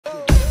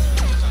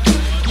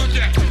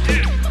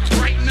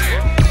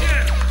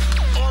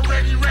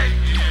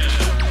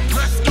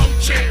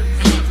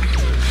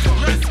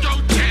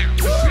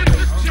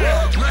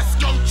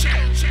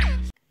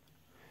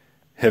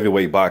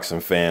Heavyweight boxing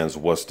fans,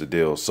 what's the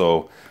deal?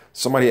 So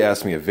somebody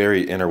asked me a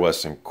very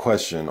interesting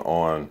question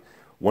on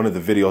one of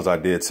the videos I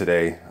did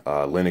today.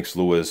 Lennox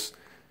Lewis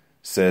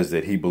says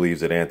that he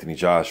believes that Anthony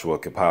Joshua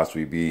could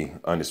possibly be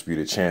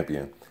undisputed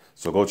champion.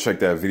 So go check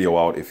that video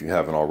out if you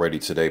haven't already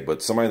today.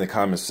 But somebody in the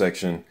comment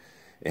section,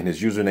 and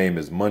his username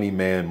is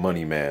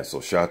Moneyman.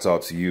 So shouts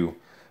out to you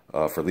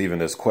for leaving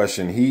this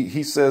question.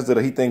 He says that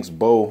he thinks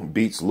Bowe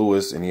beats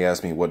Lewis, and he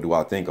asked me, what do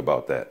I think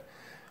about that?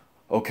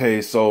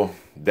 Okay, so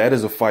that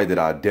is a fight that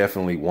I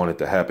definitely wanted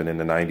to happen in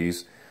the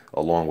 90s,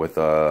 along with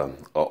a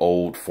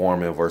old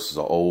Foreman versus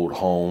a old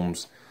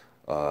Holmes.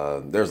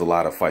 There's a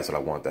lot of fights that I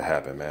want to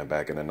happen, man,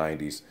 back in the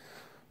 90s.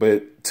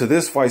 But to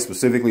this fight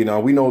specifically,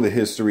 now we know the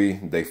history.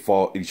 They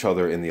fought each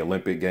other in the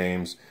Olympic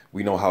Games.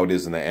 We know how it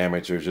is in the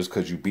amateurs. Just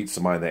because you beat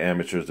somebody in the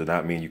amateurs does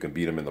not mean you can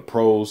beat them in the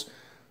pros.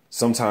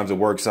 Sometimes it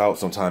works out,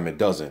 sometimes it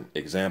doesn't.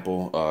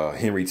 Example,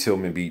 Henry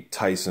Tillman beat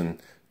Tyson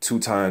 2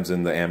 times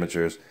in the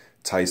amateurs.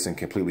 Tyson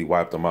completely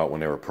wiped them out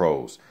when they were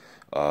pros.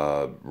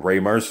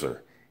 Ray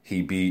Mercer,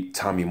 he beat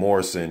Tommy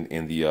Morrison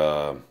in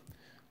the,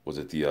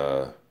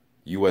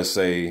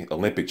 USA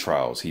Olympic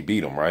trials. He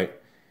beat him, right?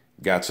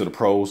 Got to the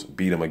pros,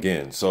 beat him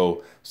again.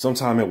 So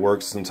sometimes it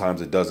works,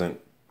 sometimes it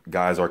doesn't.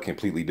 Guys are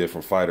completely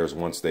different fighters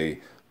once they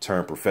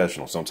turn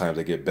professional. Sometimes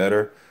they get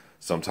better.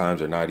 Sometimes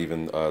they're not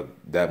even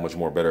that much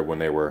more better when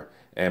they were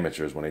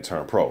amateurs when they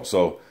turn pro.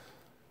 So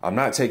I'm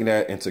not taking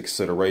that into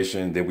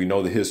consideration. Then we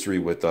know the history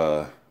with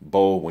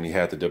Bowe when he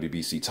had the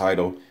WBC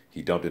title.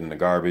 He dumped it in the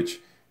garbage,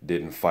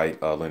 didn't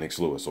fight Lennox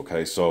Lewis,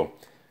 okay? So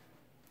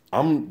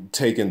I'm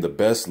taking the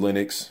best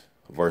Lennox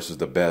versus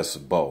the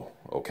best Bowe,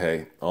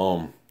 okay?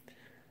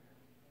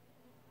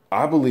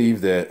 I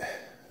believe that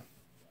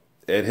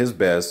at his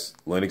best,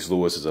 Lennox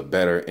Lewis is a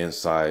better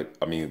inside.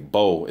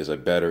 Bowe is a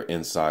better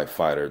inside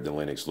fighter than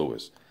Lennox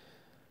Lewis.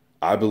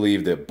 I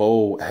believe that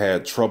Bowe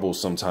had trouble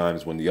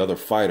sometimes when the other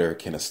fighter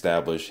can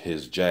establish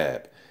his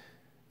jab.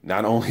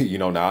 Not only,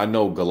 now I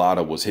know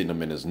Galata was hitting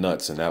him in his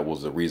nuts, and that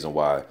was the reason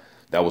why,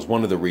 that was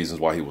one of the reasons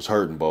why he was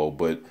hurting Bowe.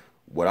 But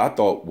what I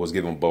thought was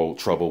giving Bowe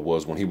trouble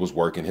was when he was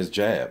working his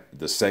jab.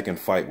 The second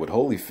fight with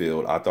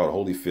Holyfield, I thought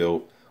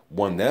Holyfield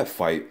won that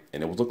fight,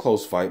 and it was a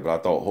close fight, but I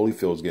thought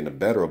Holyfield was getting the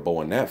better of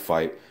Bowe in that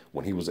fight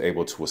when he was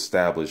able to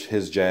establish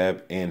his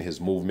jab and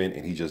his movement,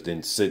 and he just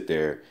didn't sit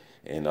there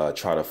and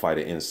try to fight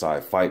an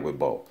inside fight with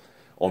Bowe.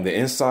 On the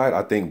inside,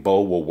 I think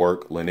Bowe will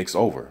work Lennox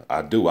over.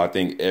 I do. I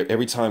think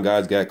every time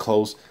guys got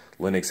close,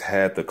 Lennox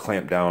had to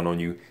clamp down on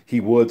you. He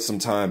would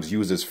sometimes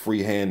use his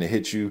free hand to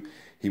hit you.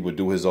 He would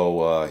do his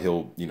old,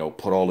 he'll,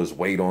 put all his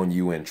weight on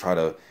you and try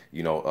to,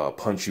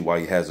 punch you while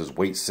he has his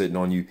weight sitting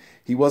on you.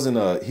 He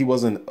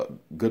wasn't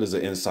good as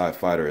an inside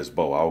fighter as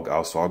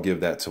Bowe. So I'll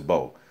give that to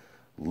Bowe.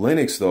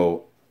 Lennox,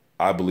 though,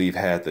 I believe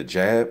had the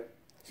jab,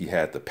 he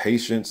had the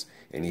patience,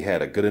 and he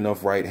had a good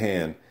enough right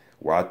hand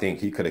where I think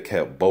he could have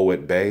kept Bowe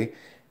at bay.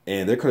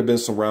 And there could have been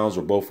some rounds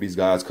where both of these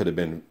guys could have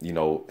been,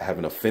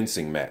 having a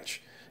fencing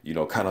match.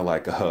 Kind of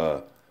like,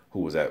 who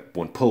was that?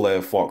 When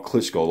Pulev fought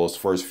Klitschko, those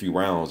first few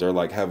rounds, they're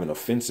like having a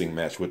fencing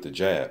match with the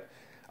jab.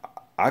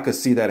 I could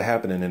see that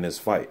happening in this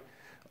fight.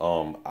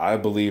 I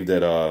believe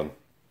that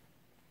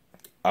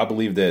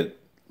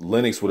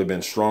Lennox would have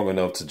been strong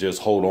enough to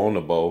just hold on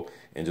to Bowe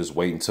and just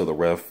wait until the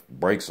ref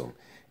breaks him.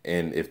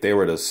 And if they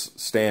were to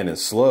stand and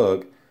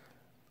slug,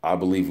 I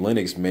believe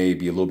Lennox may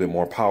be a little bit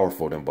more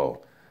powerful than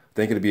Bowe. I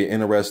think it'd be an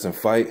interesting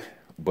fight,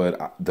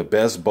 but the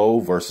best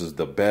Bowe versus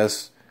the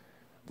best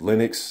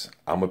Lennox,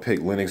 I'm going to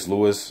pick Lennox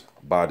Lewis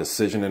by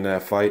decision in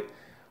that fight.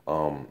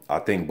 I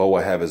think Bowe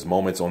will have his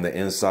moments on the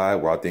inside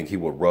where I think he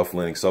would rough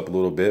Lennox up a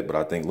little bit, but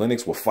I think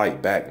Lennox will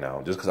fight back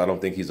now. Just because I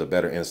don't think he's a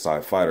better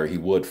inside fighter, he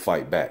would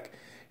fight back.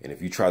 And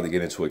if you try to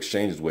get into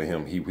exchanges with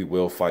him, he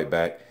will fight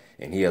back,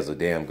 and he has a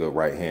damn good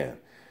right hand.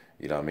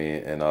 You know what I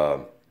mean?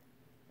 And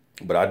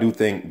but I do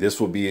think this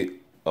will be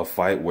a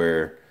fight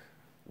where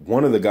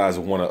one of the guys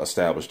will want to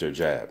establish their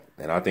jab,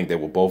 and I think they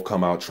will both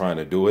come out trying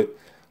to do it.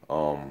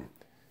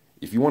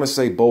 If you want to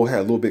say Bowe had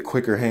a little bit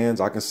quicker hands,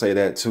 I can say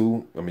that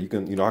too. I mean,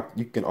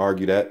 you can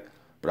argue that,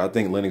 but I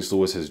think Lennox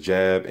Lewis, his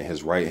jab and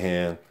his right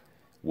hand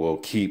will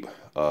keep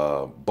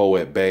Bowe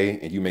at bay.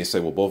 And you may say,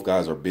 well, both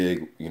guys are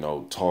big,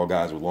 tall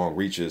guys with long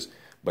reaches,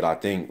 but I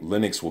think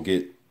Lennox will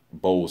get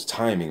Bowe's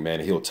timing, man,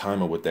 and he'll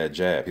time him with that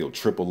jab. He'll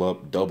triple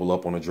up, double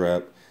up on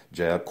the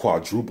jab,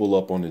 quadruple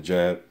up on the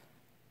jab.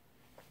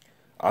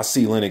 I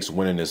see Lennox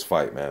winning this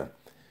fight, man.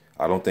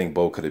 I don't think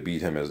Bowe could have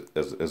beat him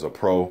as a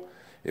pro.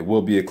 It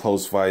will be a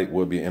close fight,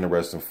 will be an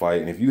interesting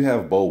fight. And if you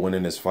have Bowe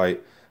winning this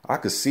fight, I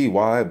could see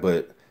why,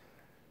 but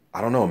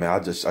I don't know, man. I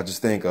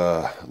just think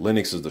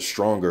Lennox is the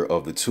stronger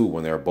of the two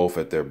when they're both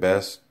at their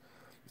best.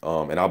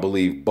 And I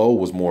believe Bowe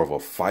was more of a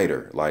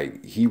fighter.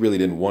 Like, he really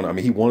didn't want,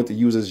 he wanted to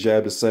use his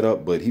jab to set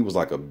up, but he was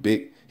like a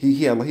big,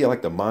 he had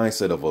like the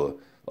mindset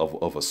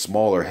of a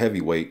smaller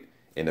heavyweight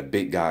in a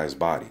big guy's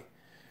body.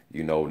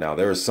 Now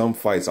there are some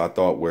fights I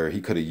thought where he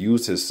could have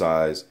used his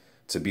size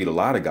to beat a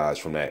lot of guys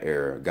from that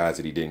era, guys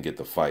that he didn't get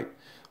to fight.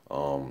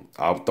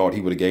 I thought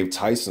he would have gave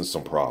Tyson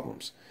some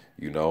problems.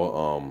 you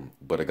know.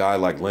 But a guy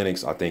like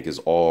Lennox, I think, is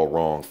all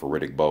wrong for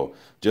Riddick Bowe.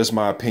 Just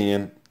my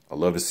opinion. I'd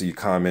love to see your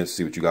comments,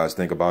 see what you guys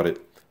think about it.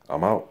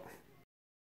 I'm out.